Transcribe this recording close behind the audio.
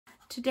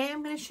Today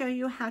I'm going to show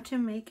you how to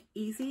make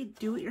easy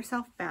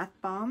do-it-yourself bath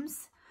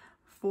bombs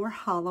for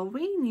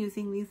Halloween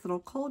using these little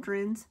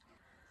cauldrons.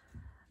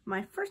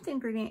 My first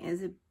ingredient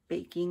is a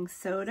baking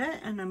soda,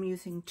 and I'm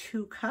using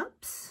 2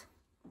 cups.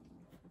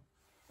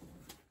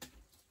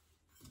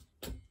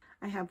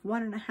 I have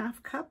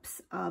 1.5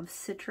 cups of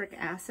citric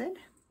acid.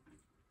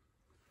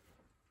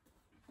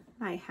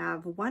 I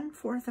have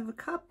 1/4 of a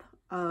cup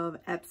of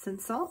Epsom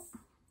salt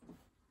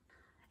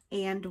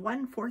and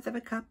 1/4 of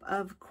a cup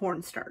of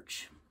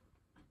cornstarch.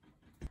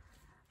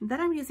 Then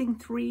I'm using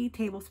 3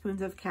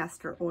 tablespoons of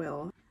castor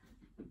oil.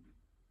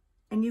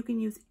 And you can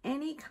use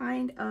any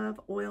kind of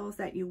oils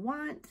that you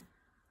want.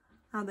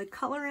 The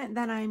colorant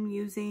that I'm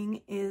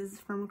using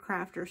is from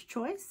Crafter's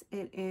Choice.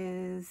 It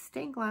is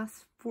Stained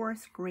Glass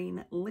Forest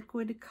Green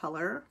Liquid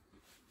Color.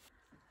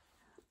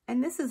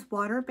 And this is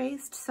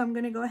water-based, so I'm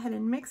going to go ahead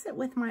and mix it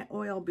with my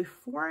oil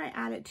before I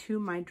add it to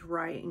my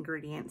dry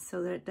ingredients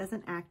so that it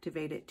doesn't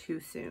activate it too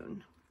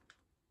soon.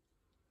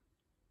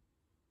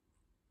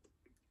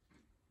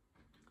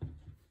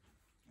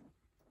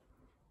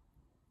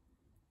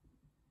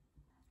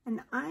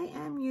 And I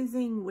am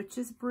using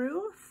Witch's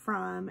Brew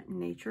from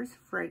Nature's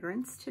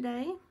Fragrance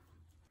today.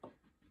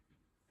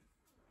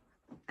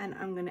 And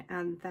I'm going to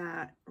add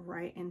that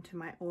right into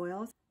my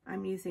oils.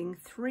 I'm using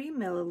 3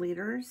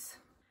 milliliters.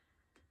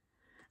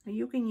 Now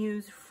you can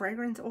use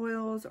fragrance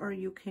oils or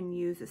you can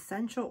use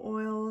essential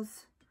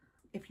oils.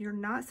 If you're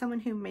not someone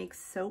who makes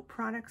soap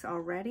products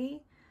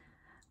already,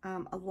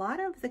 a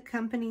lot of the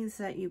companies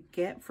that you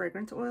get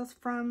fragrance oils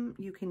from,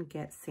 you can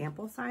get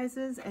sample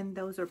sizes, and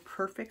those are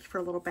perfect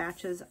for little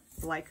batches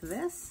like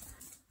this.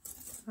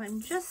 So I'm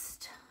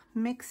just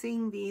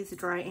mixing these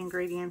dry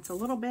ingredients a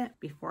little bit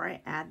before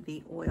I add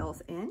the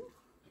oils in.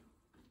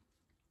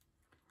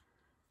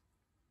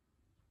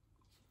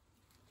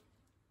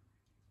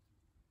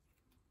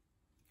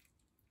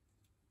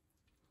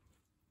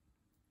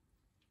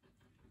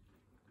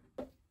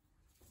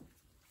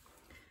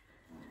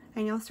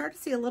 And you'll start to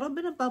see a little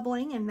bit of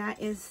bubbling, and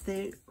that is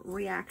the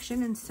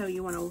reaction. And so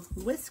you want to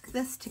whisk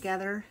this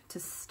together to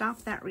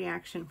stop that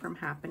reaction from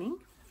happening.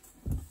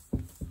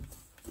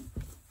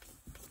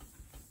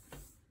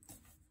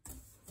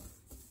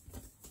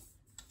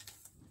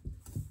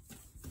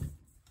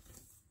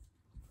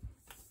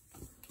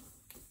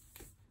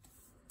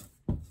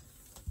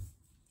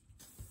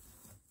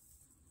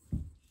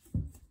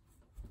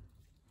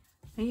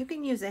 And you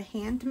can use a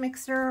hand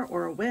mixer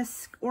or a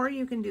whisk, or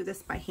you can do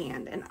this by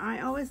hand. And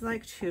I always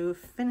like to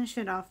finish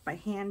it off by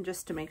hand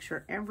just to make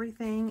sure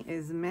everything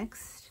is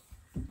mixed.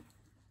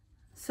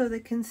 So the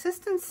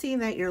consistency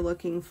that you're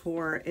looking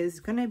for is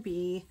going to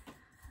be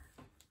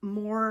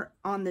more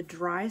on the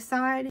dry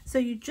side. So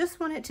you just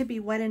want it to be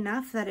wet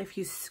enough that if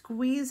you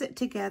squeeze it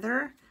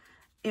together,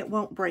 it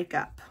won't break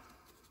up.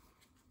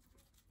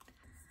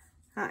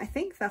 I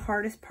think the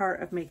hardest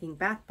part of making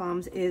bath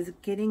bombs is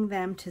getting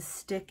them to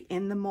stick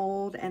in the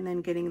mold and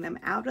then getting them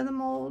out of the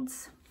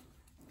molds.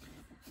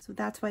 So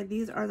that's why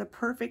these are the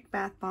perfect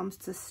bath bombs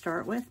to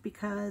start with,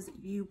 because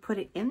you put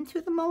it into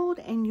the mold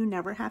and you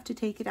never have to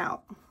take it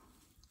out.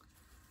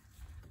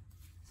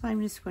 So I'm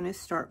just going to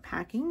start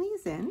packing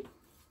these in.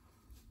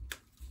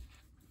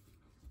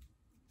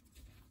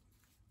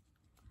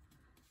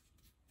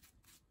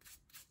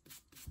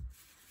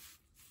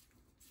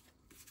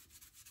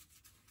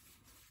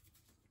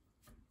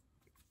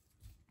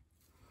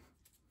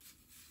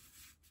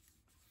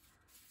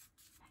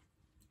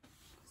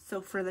 So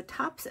for the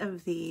tops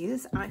of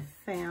these, I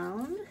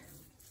found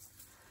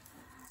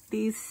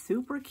these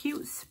super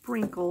cute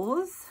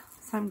sprinkles.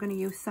 So I'm going to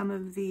use some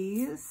of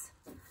these.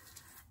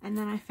 And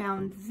then I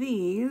found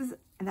these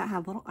that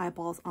have little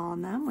eyeballs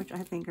on them, which I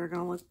think are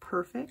going to look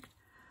perfect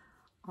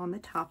on the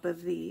top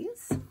of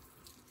these.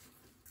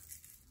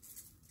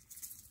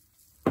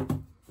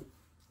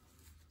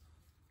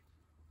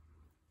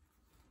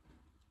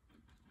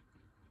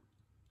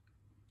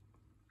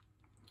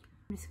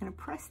 I'm just going to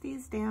press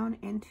these down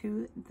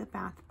into the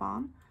bath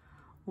bomb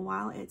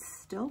while it's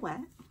still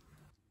wet.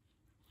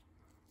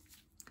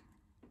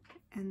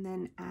 And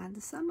then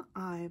add some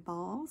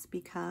eyeballs,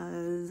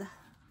 because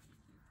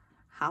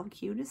how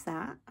cute is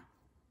that?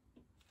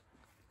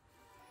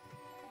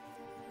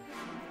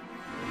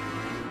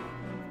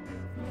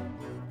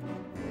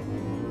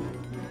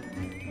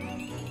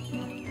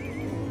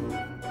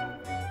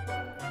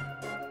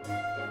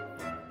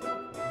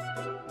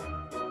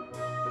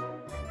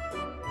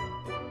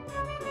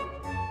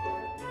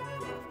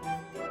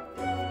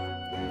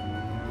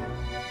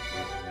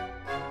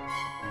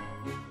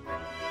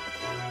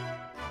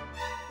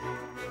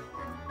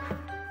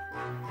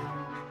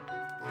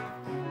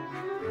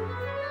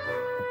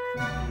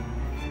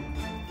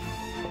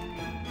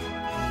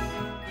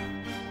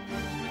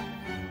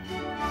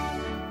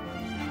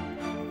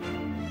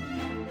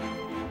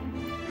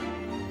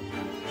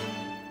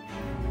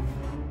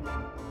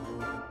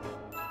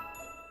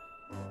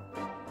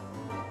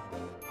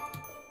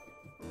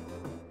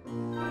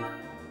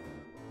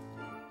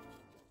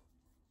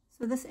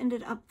 So this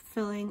ended up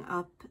filling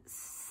up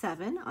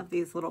 7 of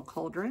these little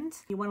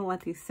cauldrons. You want to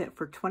let these sit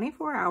for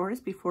 24 hours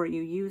before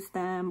you use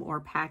them or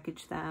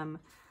package them.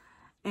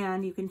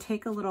 And you can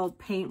take a little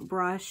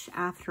paintbrush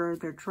after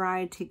they're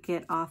dried to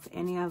get off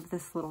any of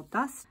this little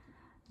dust.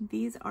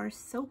 These are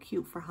so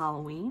cute for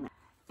Halloween.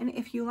 And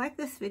if you like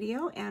this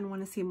video and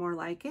want to see more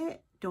like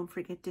it, don't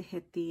forget to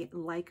hit the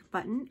like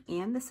button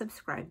and the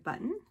subscribe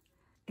button.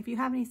 If you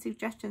have any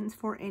suggestions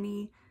for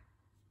any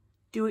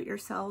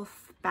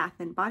do-it-yourself bath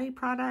and body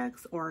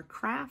products or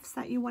crafts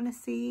that you want to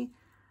see,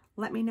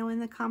 let me know in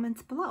the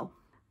comments below.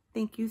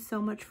 Thank you so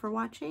much for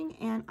watching,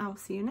 and I'll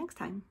see you next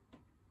time.